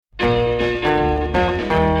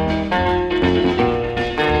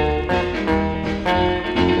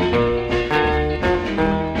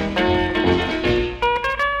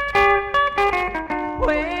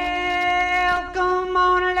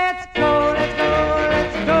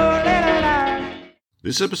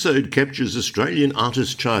This episode captures Australian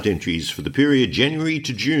artist chart entries for the period January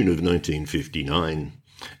to June of 1959,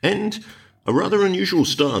 and a rather unusual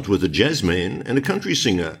start with a jazzman and a country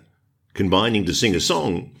singer, combining to sing a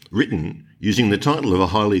song written using the title of a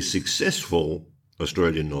highly successful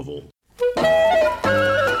Australian novel.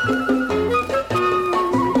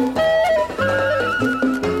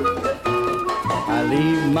 I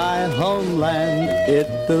leave my homeland,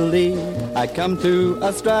 Italy. I come to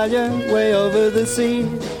Australia, way over the sea,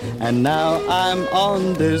 and now I'm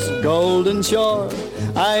on this golden shore.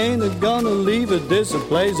 I ain't gonna leave it this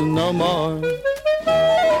place no more.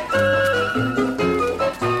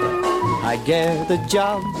 I get a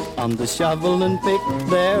job on the shovel and pick.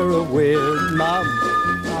 They're a weird mob.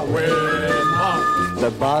 A weird mob.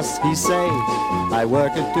 The boss, he say, I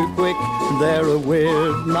work it too quick. They're a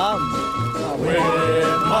weird mob. A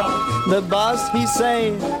weird mob. The boss, he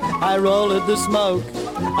say, I roll at the smoke.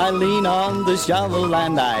 I lean on the shovel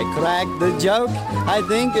and I crack the joke. I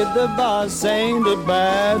think that the boss ain't a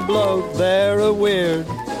bad bloke. They're a weird,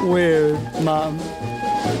 weird mob.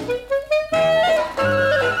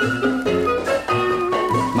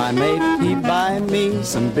 My mate, he buy me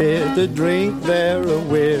some beer to drink. They're a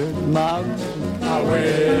weird mob. A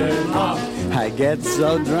weird mob. I get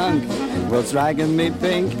so drunk, well, striking me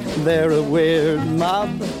pink. They're a weird mob.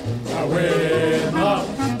 A weird mob.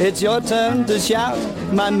 It's your turn to shout,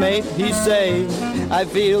 my mate, he say. I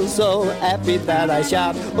feel so happy that I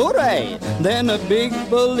shout, hooray! Then a big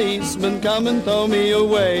policeman come and tow me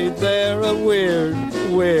away. They're a weird,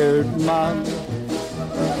 weird mob.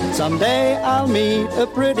 Someday I'll meet a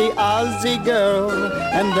pretty Aussie girl,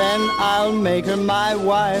 and then I'll make her my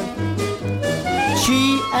wife.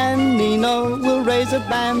 She and Nino will raise a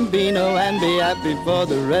bambino and be happy for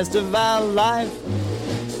the rest of our life.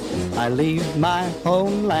 I leave my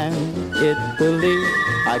homeland, Italy.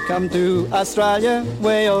 I come to Australia,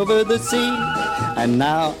 way over the sea, and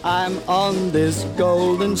now I'm on this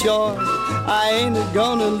golden shore. I ain't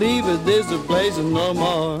gonna leave it this place no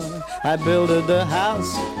more. I builded a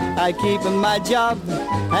house, I keep my job,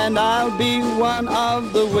 and I'll be one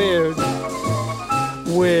of the weird,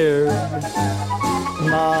 weird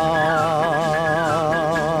mob.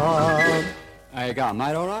 There you go,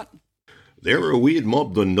 mate, all right? They're a Weird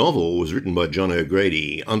Mob, the novel, was written by John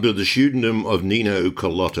O'Grady under the pseudonym of Nino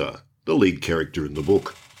Carlotta, the lead character in the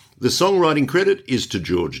book. The songwriting credit is to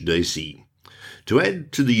George Dacey. To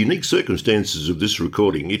add to the unique circumstances of this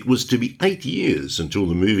recording, it was to be 8 years until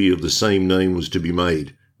the movie of the same name was to be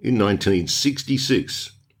made in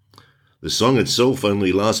 1966. The song itself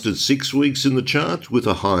only lasted 6 weeks in the chart with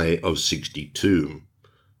a high of 62.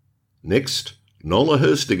 Next, Nola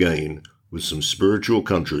Hurst again with some spiritual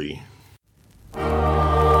country.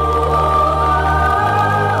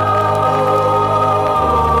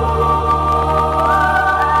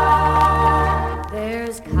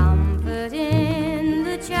 There's comfort in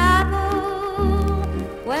the chapel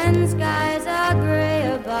when skies are gray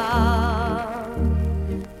above.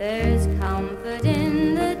 There's comfort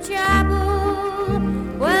in the chapel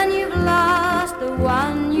when you've lost the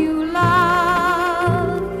one you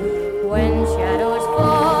love. When shadows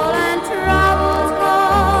fall and troubles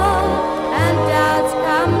call and doubts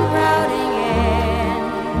come crowding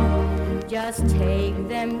in, just take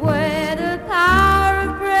them where the power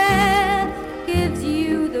of prayer gives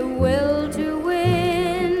you the will to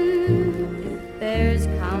win. There's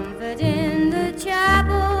comfort in the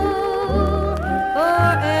chapel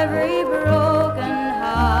for every broken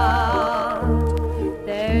heart.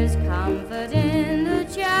 There's comfort in the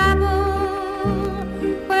chapel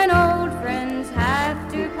when old friends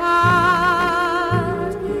have to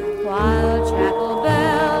part. While chapel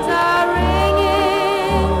bells are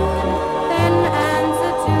ringing, then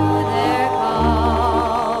answer to their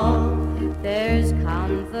call. There's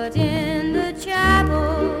comfort in the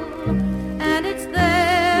chapel, and it's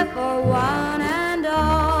there for one and all.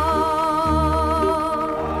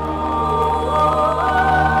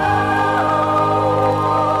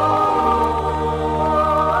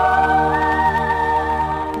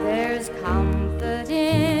 There's comfort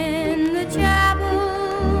in the chapel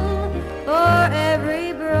for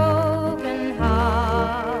every broken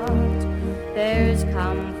heart. There's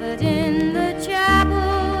comfort in the chapel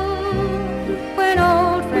when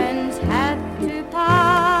old friends have to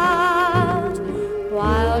part.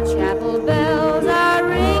 While chapel bells are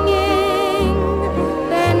ringing,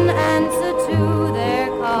 then answer to their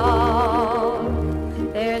call.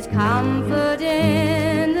 There's comfort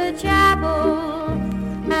in the chapel,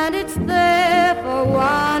 and it's there for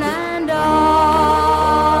one and all.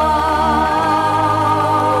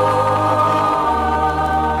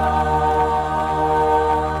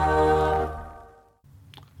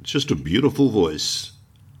 Just a beautiful voice.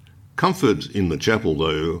 Comfort in the Chapel,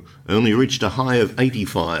 though, only reached a high of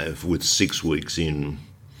 85 with 6 weeks in.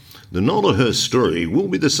 The Nola Hurst story will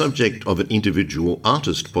be the subject of an individual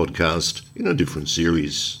artist podcast in a different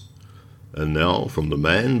series. And now from the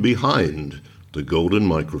man behind the golden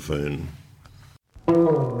microphone.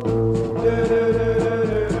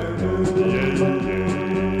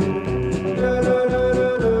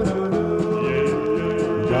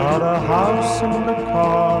 Got a house and a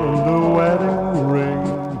car and a wedding ring,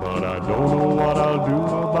 but I don't know what I'll do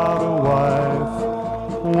about a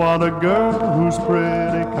wife. Want a girl who's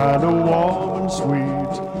pretty, kind of warm and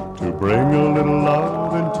sweet, to bring a little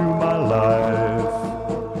love into my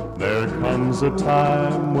life. There comes a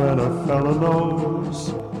time when a fella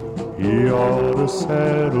knows he ought to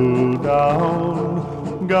settle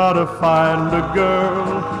down. Gotta find a girl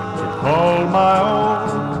to call my own.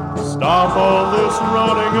 Stop all this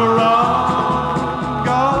running around.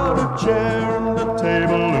 Got a chair and a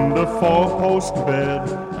table and a four-post bed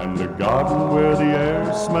and a garden where the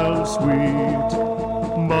air smells sweet.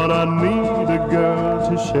 But I need a girl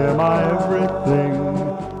to share my everything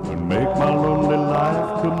and make my lonely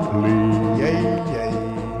life complete. Yeah, yeah.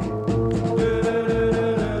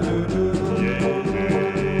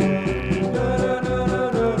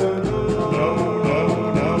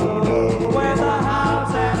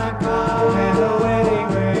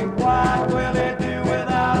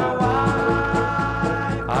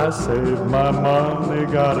 Saved my money,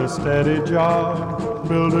 got a steady job,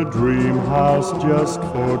 built a dream house just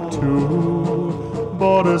for two,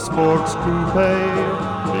 bought a sports coupe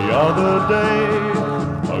the other day,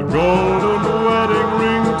 a golden wedding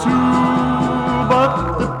ring too.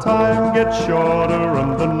 But the time gets shorter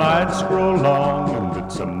and the nights grow long, and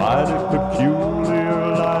it's a mighty peculiar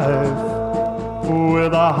life,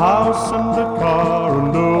 with a house and a car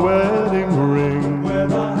and a wedding ring.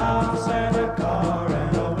 With a house and a car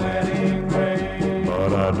and a wedding ring.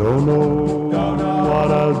 But I don't know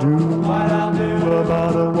what I'll do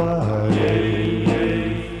about a wife.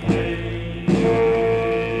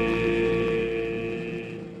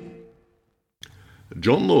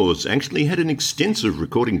 John Laws actually had an extensive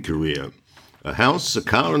recording career. A house, a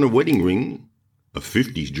car and a wedding ring, a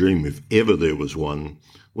 50s dream if ever there was one,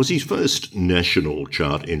 was his first national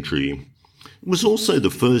chart entry. It was also the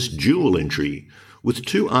first dual entry, with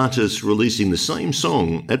two artists releasing the same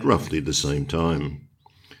song at roughly the same time.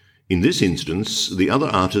 In this instance, the other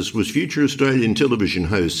artist was future Australian television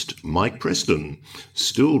host Mike Preston,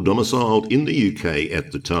 still domiciled in the UK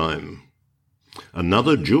at the time.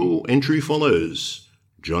 Another dual entry follows,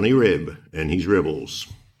 Johnny Reb and his Rebels.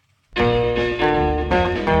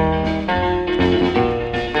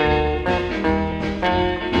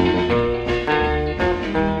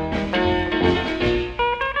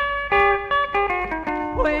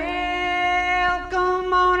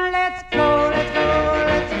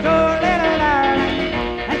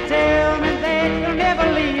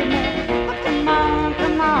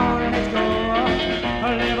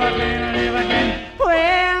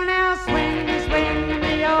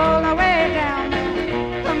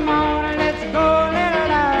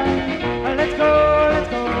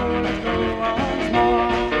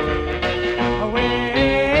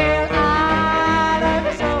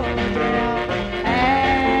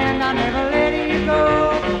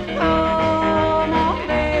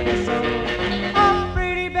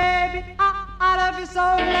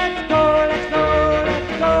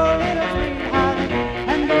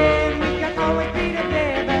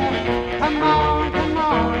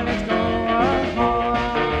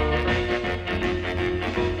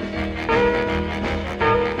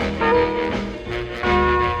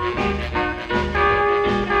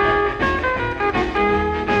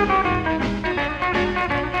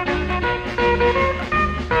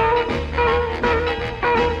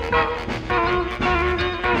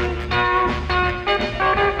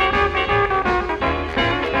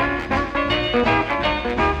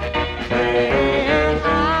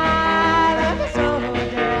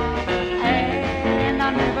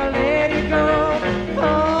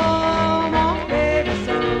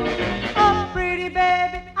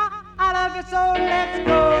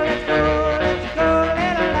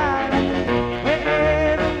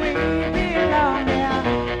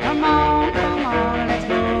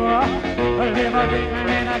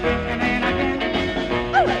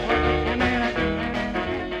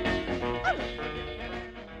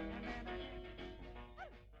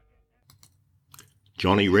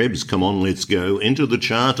 Johnny Reb's Come On Let's Go entered the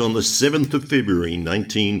chart on the 7th of February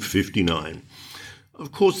 1959.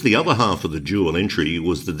 Of course, the other half of the dual entry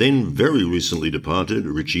was the then very recently departed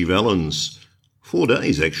Ritchie Valens. 4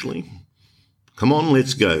 days, actually. Come On,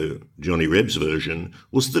 Let's Go, Johnny Reb's version,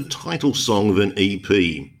 was the title song of an EP.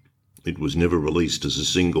 It was never released as a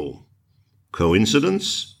single.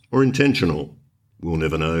 Coincidence or intentional? We'll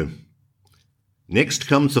never know. Next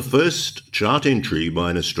comes the first chart entry by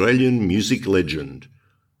an Australian music legend,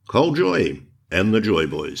 Col Joye and the Joy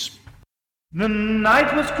Boys. The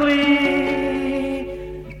night was clear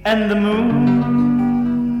and the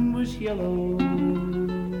moon was yellow,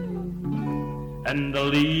 and the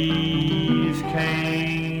leaves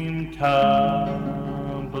came tumbling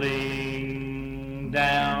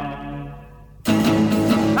down.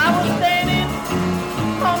 I was standing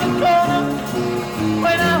on the corner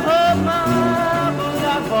when I heard my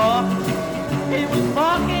bulldog bark. It was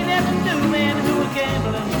barking at the two men who were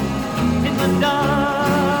gambling in the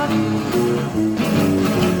dark.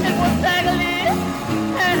 It was Daggly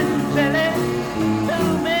and Billy, two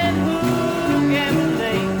men who gambled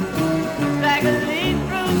late. Daggly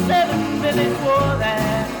threw 7, Billy swore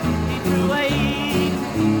that he threw 8.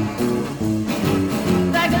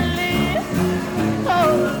 Daggly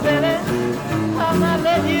told Billy, I'll not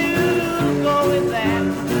let you go with that.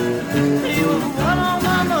 You won all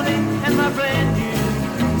my money and my brand new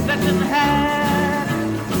Stetson hat.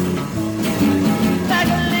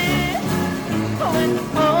 Daggly went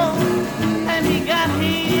home and he got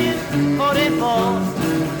his 44.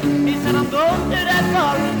 He said, I'm going to that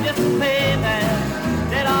bar just to pay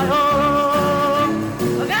that I owe.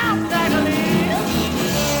 Look out, Daggly.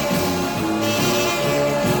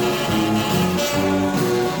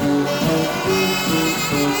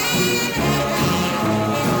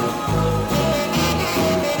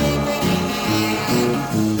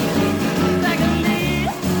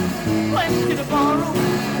 Went to the barroom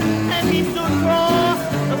and he stood across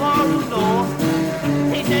the barroom door.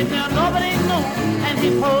 He said, now nobody knows, and he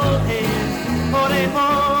pulled his 44.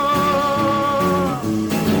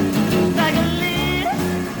 Daggly,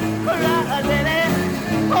 cried Billy,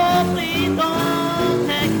 oh please don't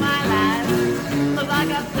take my life, 'cause I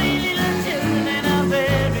got 3 little children and a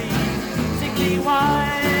very sickly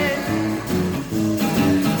wife.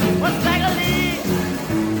 Well, Daggly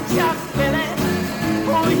shot Billy.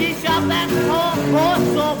 Oh, he shot that poor boy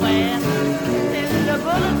so bad, and the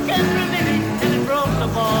bullet came through Billy and it broke the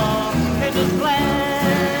ball in his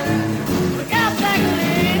glass. Look out, Daggly!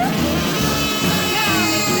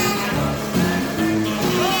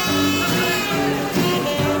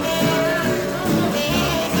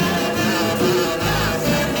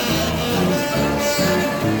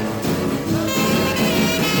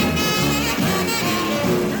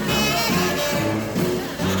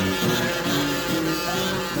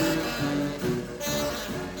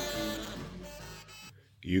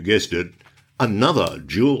 You guessed it, another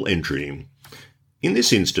dual entry. In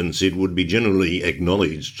this instance, it would be generally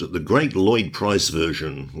acknowledged that the great Lloyd Price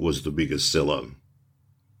version was the biggest seller.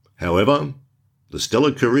 However, the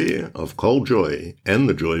stellar career of Col Joye and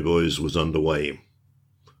the Joy Boys was underway.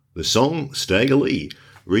 The song Stagger Lee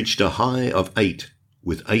reached a high of 8,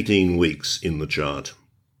 with 18 weeks in the chart.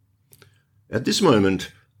 At this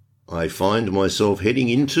moment, I find myself heading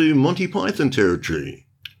into Monty Python territory.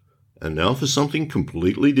 And now for something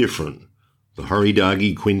completely different, the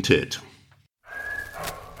Hurry-Dargy Quintet.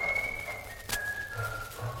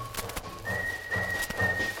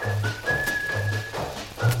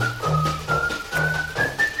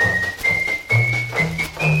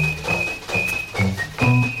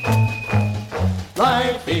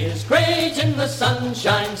 Life is great in the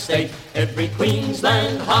Sunshine State. Every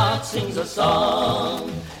Queensland heart sings a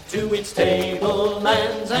song. To its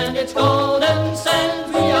tablelands and its golden sands,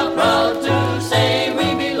 we are proud to say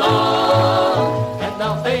we belong. And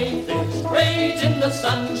our faith is great in the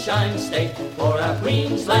Sunshine State, for our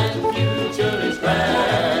Queensland future is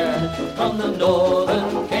grand. From the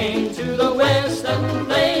northern Cape to the western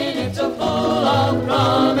plain, it's a full of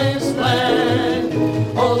promised land.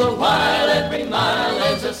 All the while, every mile,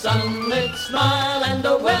 there's a sunlit smile and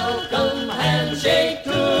a welcome handshake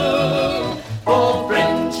too. For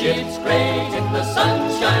friendship's great in the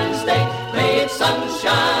Sunshine State. May its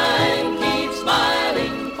sunshine keep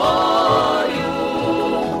smiling for you.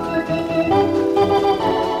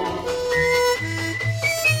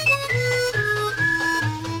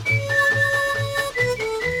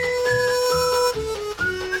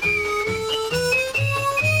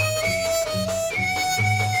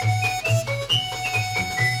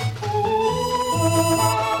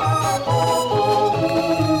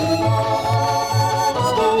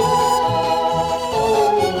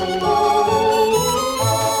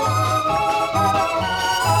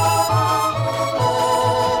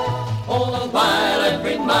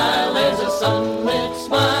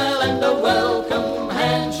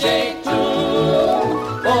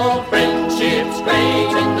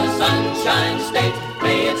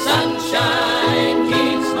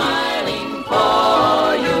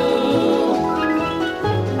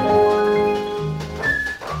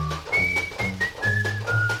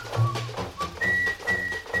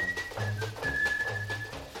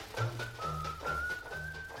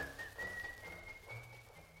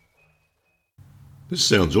 This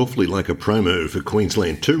sounds awfully like a promo for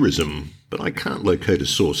Queensland tourism, but I can't locate a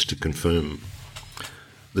source to confirm.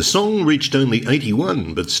 The song reached only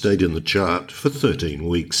 81 but stayed in the chart for 13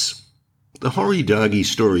 weeks. The Horry Dargie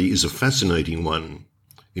story is a fascinating one,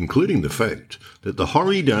 including the fact that the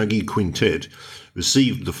Horry Dargie Quintet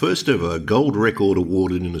received the first ever gold record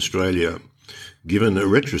awarded in Australia, given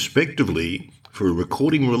retrospectively for a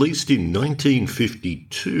recording released in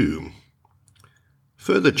 1952.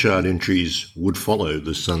 Further chart entries would follow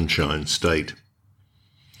the Sunshine State.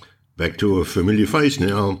 Back to a familiar face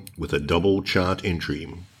now with a double chart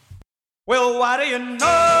entry. Well, why do you know?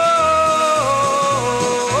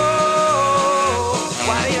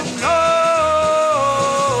 Why do you know?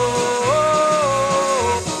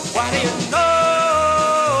 Why do you know?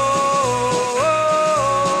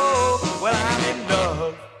 Well, I'm in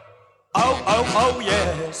love. Oh,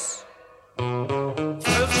 yes.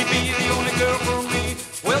 Will she be the only girl for me?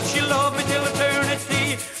 Will she love me till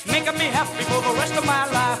eternity? Making me happy for the rest of my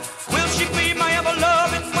life. Will she be my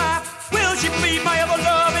ever-loving wife? Will she be my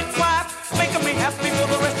ever-loving wife? Making me happy for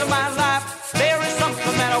the rest of my life. There is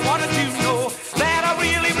something that I wanted to know, that I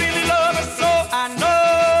really, really love her so. I know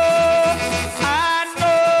I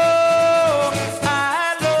love her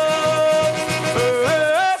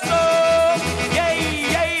so. Yeah,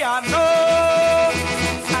 I know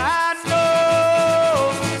I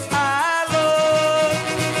love her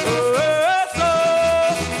so.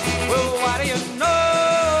 Well, why do you know?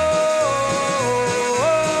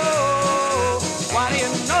 Why do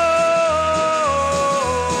you know?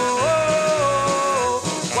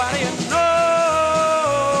 Why do you know?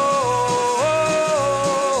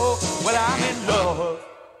 Well, I'm in love.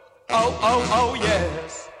 Oh,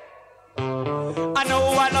 yes. I know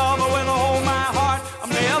I love her with all my heart. I'm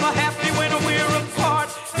never happy when we're apart.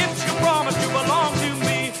 If you promise to belong to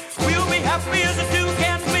me, we'll be happy as the two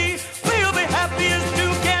can be. We'll be happy as the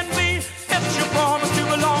two can be. If you promise to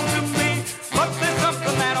belong to me. But there's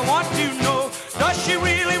something that I want to know. Does she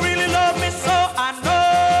really, really love me so? I know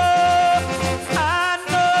I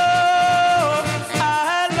love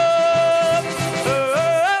her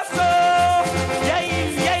so. Yeah,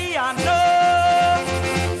 I know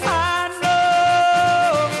I love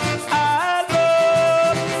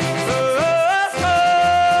her so.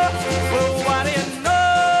 Well, why do you know?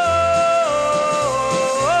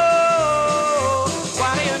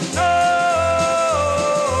 Why do you know?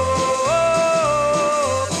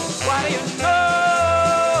 Why do you know?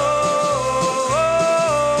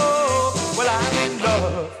 Well, I'm in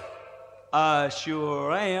love. I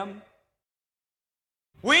sure am.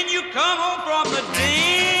 When you come home from the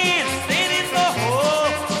dance, then in the hall,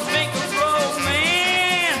 make a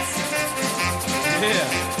romance. Yeah,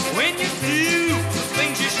 when you do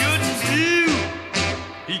things you shouldn't do,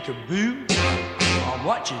 peekaboo, I'm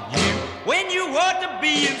watching you. When you ought to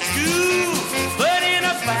be in school, learning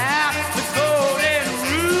about the golden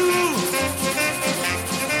rule.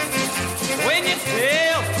 When you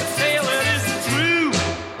tell the tale that isn't true,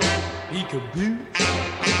 peekaboo,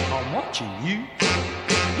 I'm watching you.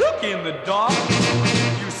 Look in the dark,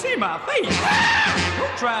 you see my face.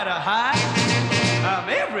 Don't try to hide, I'm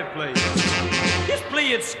every place. Just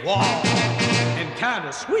play it suave and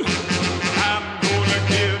kinda sweet. I'm gonna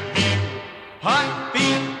give you hot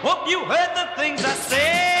feet. Hope you heard the things I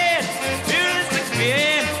said. Hear this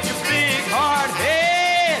again, you big hard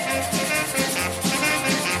head.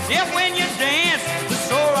 Yeah, when you dance, the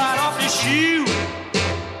sore right off your shoe.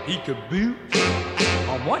 Peekaboo,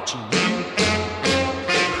 I'm watching you.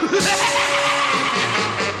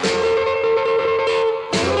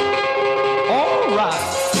 All right.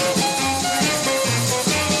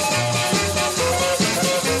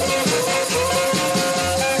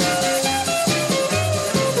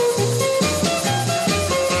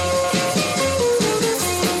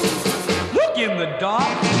 Look in the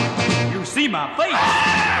dark, you see my face.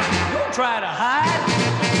 Don't try to hide,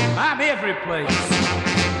 I'm every place.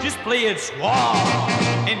 Just play it suave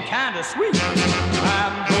and kinda sweet.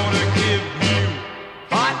 I'm gonna give you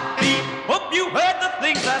hot feet. Hope you heard the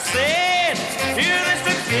things I said. Hear this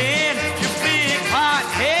again, you big hot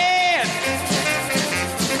head.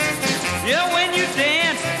 Yeah, when you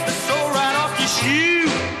dance, the sore right off your shoe.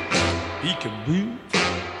 Peekaboo,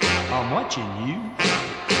 I'm watching you.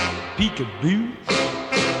 Peekaboo,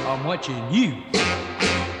 I'm watching you.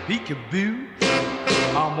 Peekaboo,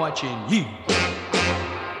 I'm watching you.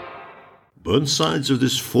 Burnsides of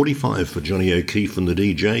this 45 for Johnny O'Keefe and the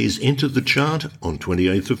DJs entered the chart on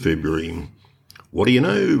 28th of February. What do you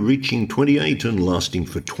know, reaching 28 and lasting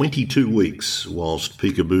for 22 weeks, whilst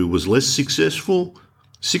Peekaboo was less successful,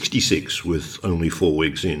 66 with only 4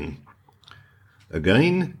 weeks in.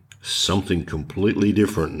 Again, Something completely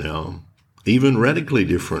different now, even radically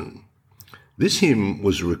different. This hymn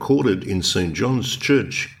was recorded in St John's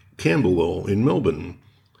Church, Camberwell in Melbourne,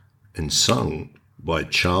 and sung by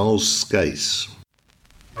Charles Skase.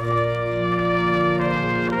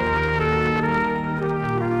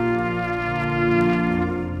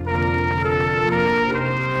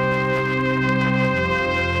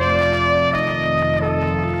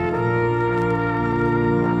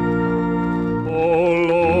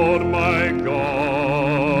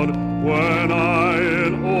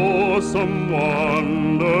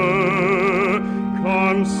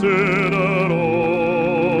 Consider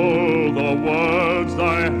all the worlds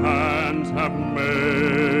thy hands have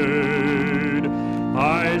made.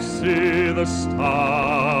 I see the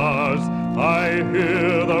stars, I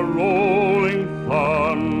hear the rolling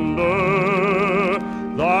thunder,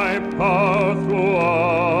 thy power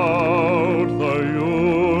throughout the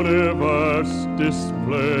universe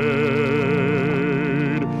displayed.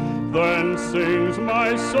 Then sings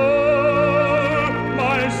my soul,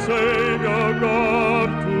 my Savior God,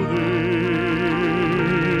 to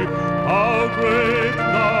thee. How great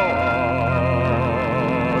thou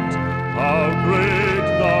art, how great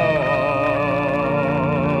thou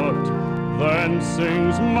art. Then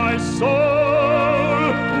sings my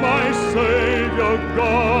soul, my Savior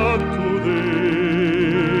God, to thee.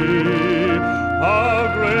 How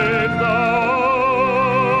great thou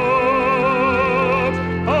art,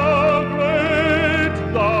 how great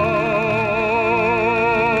thou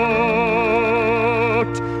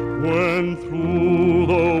art. When through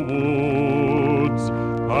the woods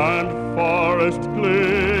and forest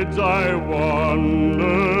glades I wander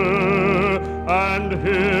and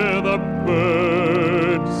hear the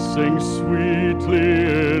birds sing sweetly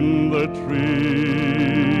in the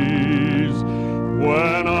trees,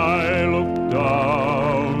 when I look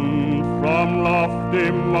down from lofty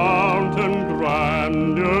mountain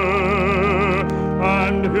grandeur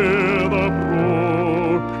and hear the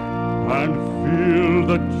brook and feel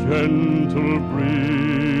the gentle breeze.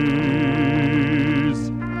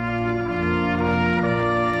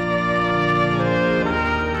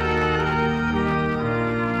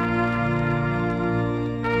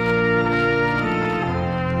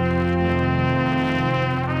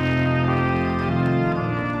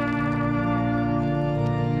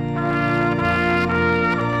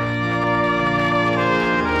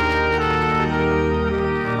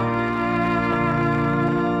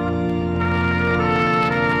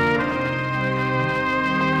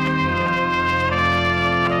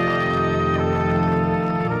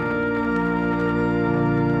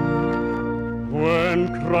 When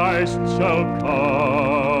Christ shall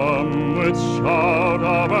come with shout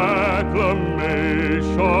of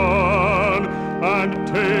acclamation and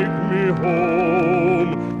take me home,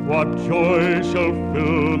 what joy shall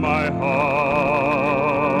fill my heart.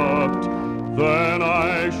 Then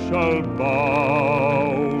I shall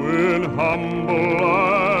bow in humble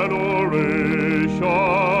adoration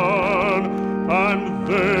and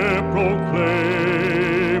there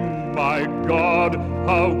proclaim, my God,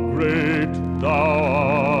 how great thou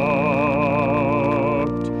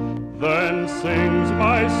art. Then sings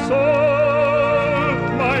my soul,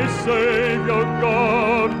 my Savior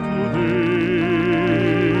God, to thee.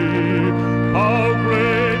 How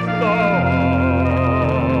great thou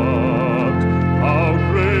art, how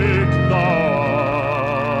great thou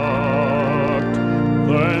art.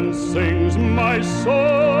 Then sings my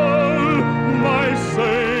soul, my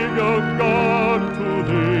Savior God, to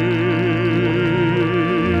thee.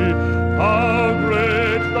 How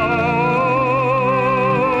great thou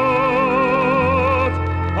art,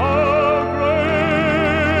 how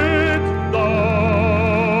great thou art.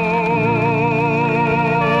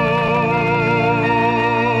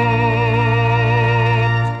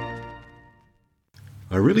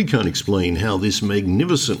 I really can't explain how this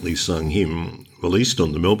magnificently sung hymn, released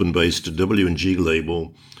on the Melbourne-based W&G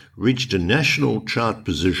label, reached a national chart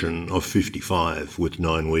position of 55 with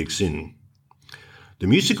 9 weeks in. The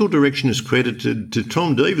musical direction is credited to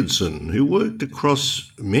Tom Davidson, who worked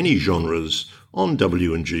across many genres on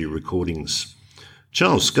W&G recordings.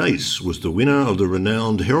 Charles Skase was the winner of the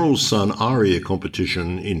renowned Herald's Sun ARIA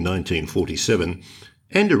competition in 1947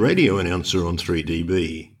 and a radio announcer on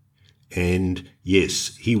 3DB. And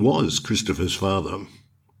yes, he was Christopher's father.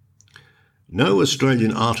 No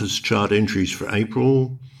Australian artist chart entries for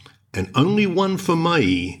April, and only one for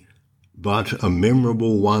May, but a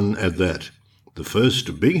memorable one at that. The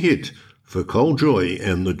first big hit for Cole Joy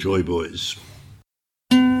and the Joy Boys.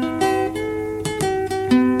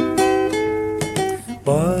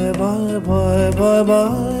 Bye, bye, bye, bye,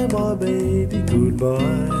 bye, bye, baby,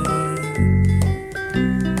 goodbye.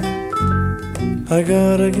 I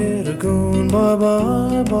gotta get a going, bye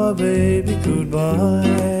bye, bye baby, goodbye.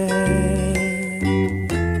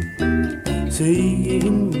 See you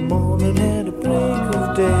in the morning at the break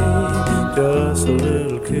of day. Just a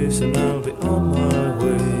little kiss and I'll be on my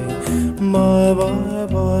way. Bye bye,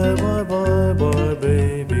 bye bye, bye bye,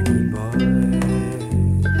 baby, goodbye.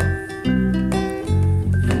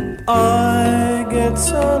 I get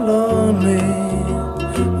so lonely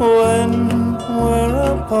when we're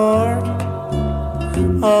apart.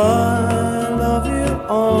 I love you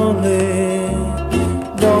only.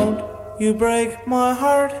 Don't you break my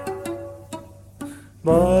heart.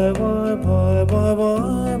 Bye bye bye bye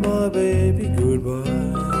bye bye baby, goodbye.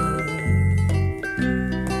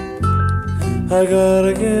 I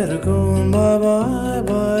gotta get a going, bye bye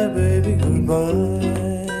bye baby, goodbye.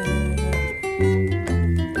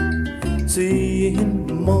 See you in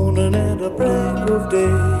the morning at the break of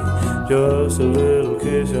day. Just a little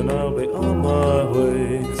kiss and I'll be on my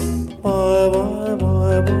way. Bye bye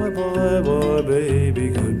bye bye bye bye baby,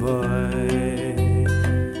 goodbye.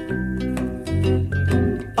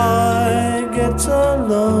 I get so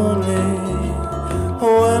lonely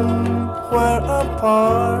when we're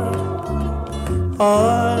apart. I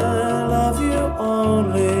love you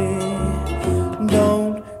only.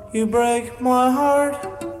 Don't you break my heart.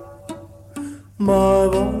 Bye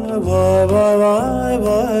bye bye bye bye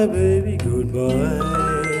bye baby, goodbye.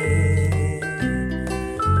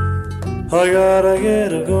 I gotta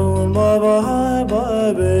get a going, bye bye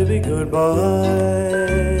bye baby, goodbye.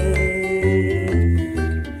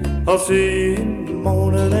 I'll see you in the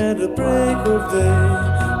morning at the break of day.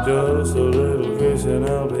 Just a little kiss and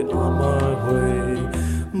I'll be on my way.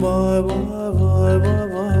 Bye bye bye bye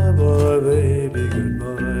bye bye baby, goodbye.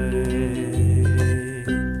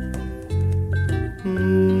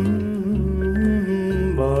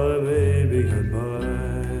 Bye baby, goodbye.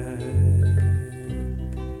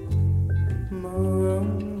 Bye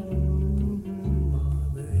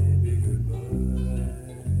baby, goodbye.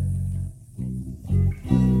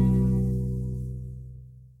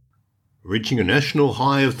 Reaching a national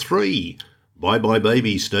high of 3, Bye Bye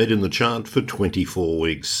Baby stayed in the chart for 24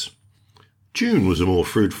 weeks. June was a more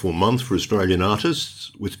fruitful month for Australian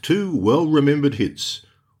artists, with 2 well-remembered hits,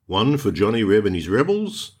 one for Johnny Reb and his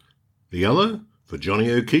Rebels, the other for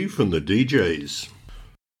Johnny O'Keefe and the DJs.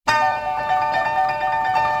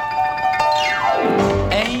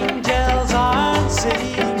 Angels aren't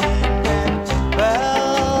singing and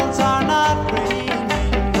bells are not ringing.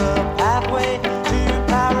 The pathway to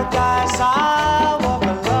paradise I'll walk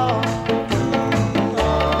alone.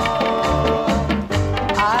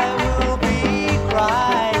 I will be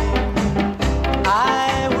crying,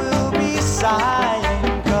 I will be sighing,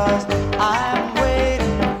 'cause I'm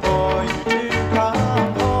waiting for you to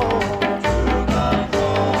come home.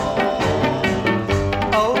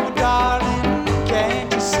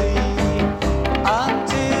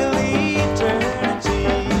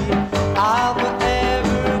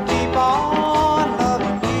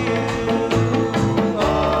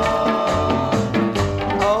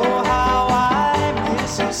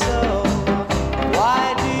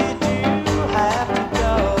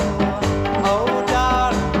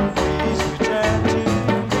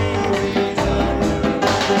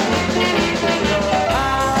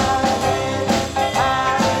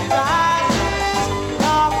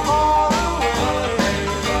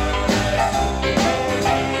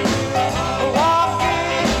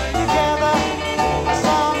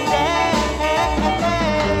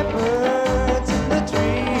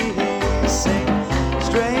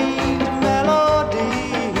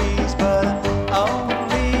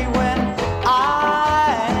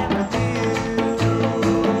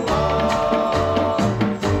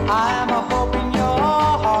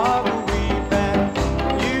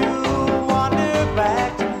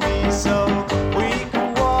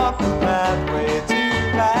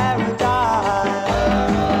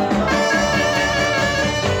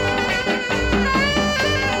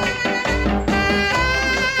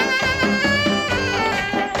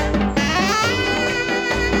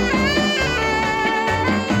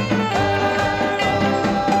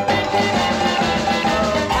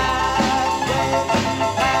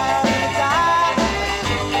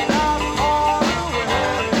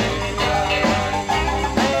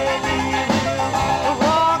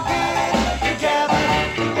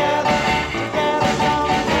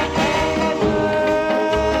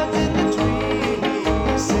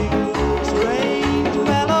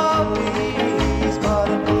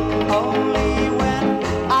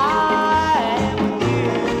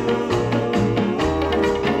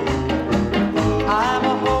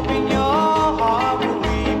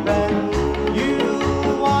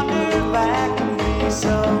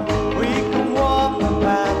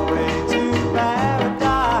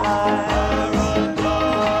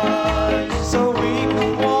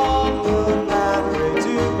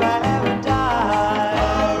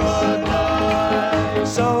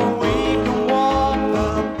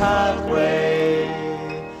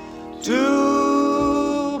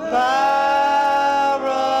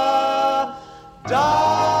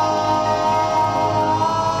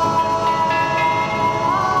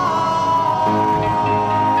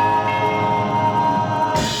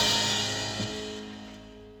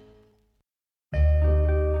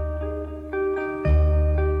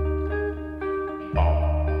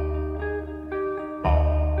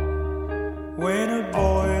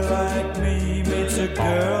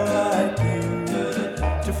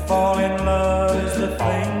 to fall in love is the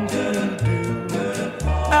thing to do.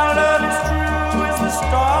 Our love is true as the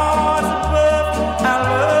stars above. Our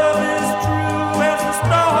love is true as the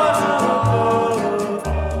stars above.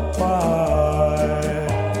 Why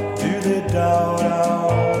do they doubt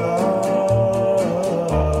our love?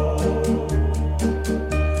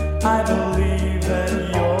 I believe that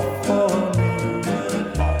you're for me.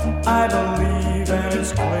 I believe that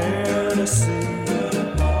it's clear to see.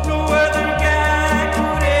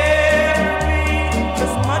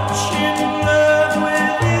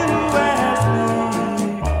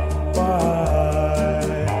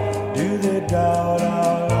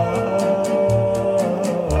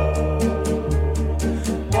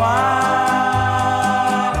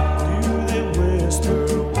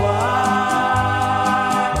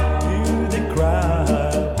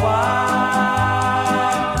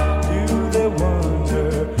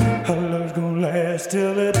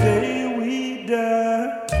 Till the day we die,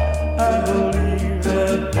 I believe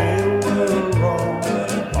that they were wrong,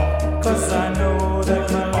 'cause I know that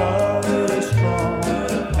my love is strong.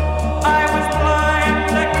 I was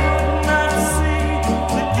blind, I could not see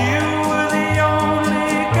that you were the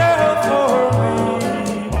only girl for me.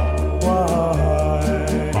 Why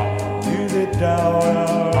do they doubt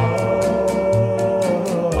our love?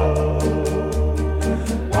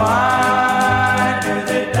 Why do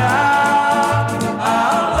they doubt?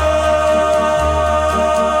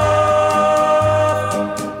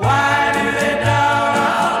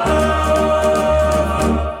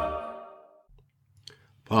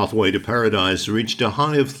 Pathway to Paradise reached a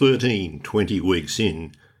high of 13, 20 weeks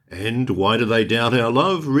in, and Why Do They Doubt Our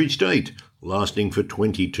Love reached 8, lasting for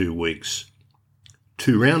 22 weeks.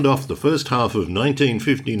 To round off the first half of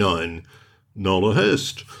 1959, Nola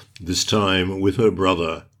Hurst, this time with her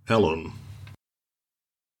brother, Alan.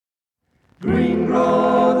 Green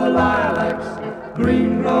grow the lilacs,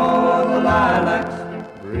 green grow the lilacs,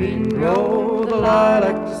 green grow the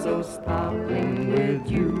lilacs, so sparkling with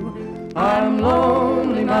you. I'm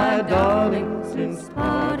lonely, my darling, since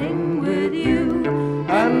parting with you.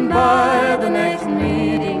 And by the next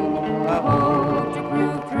meeting, I hope to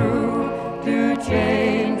prove true, to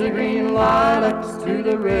change the green lilacs to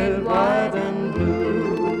the red, white, and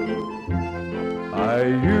blue. I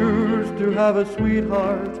used to have a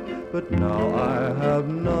sweetheart, but now I have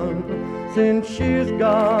none. Since she's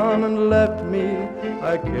gone and left me,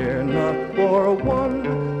 I care not for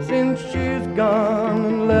one. Since she's gone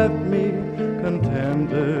and left me,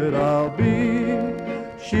 contented I'll be.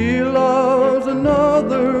 She loves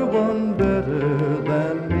another one better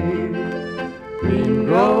than me. Green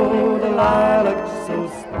grow the lilacs, so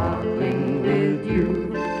sparkling with you.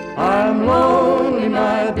 I'm lonely,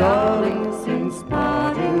 my darling, since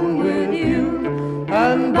parting with you.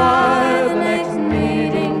 And by the next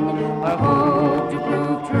meeting, I hope to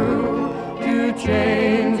prove true, to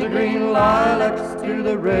change the green lilacs to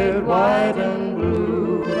the red, white, and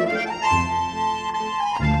blue.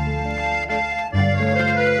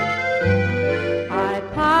 I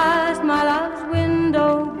passed my love's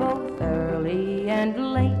window both early and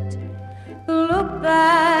late. The look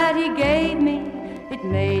that he gave me, it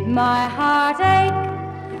made my heart ache.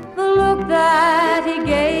 The look that he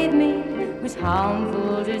gave me was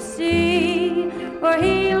harmful to see, for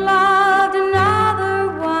he loved another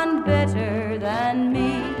one better than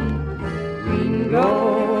me. Green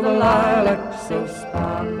grow the lilacs, so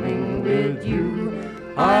sparkling with you.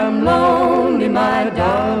 I'm lonely, my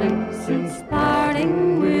darling, since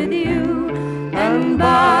parting with you. And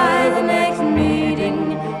by the next meeting,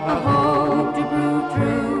 I hope to prove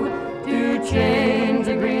true, to change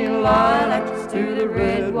the green lilacs to the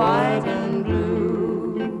red, white, and blue.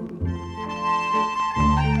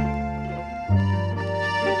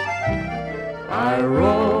 I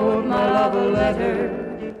wrote my love a letter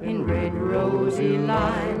in red rosy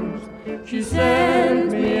lines. She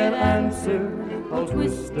sent me an answer all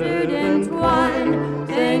twisted and twined,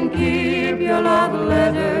 saying, keep your love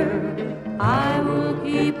letter, I will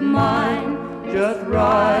keep mine. Just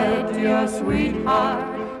write to your sweetheart,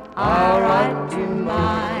 I'll write to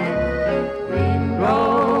mine. Green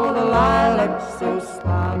grow the lilacs, so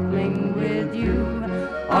sparkling with you.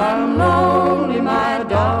 I'm lonely, my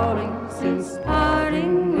darling, since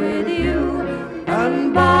parting with you.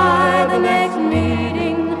 And by the next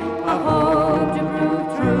meeting, I hope to prove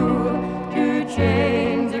true, to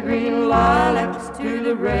change the green lilacs to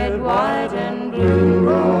the red, white, and blue.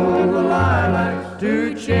 Grow the lilacs, to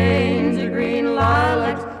change the green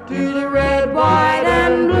lilacs to the red, white,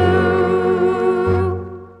 and blue.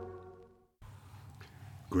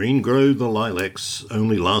 Green Grow the Lilacs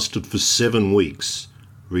only lasted for 7 weeks,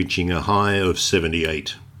 reaching a high of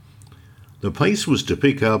 78. The pace was to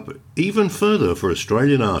pick up even further for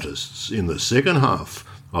Australian artists in the second half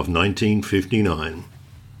of 1959.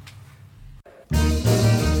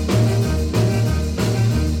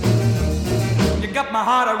 You got my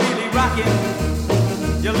heart a really rocking.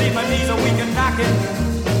 You leave my knees a weak and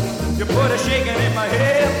knocking. You put a shaking in my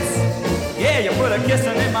hips. Yeah, you put a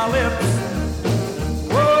kissing in my lips.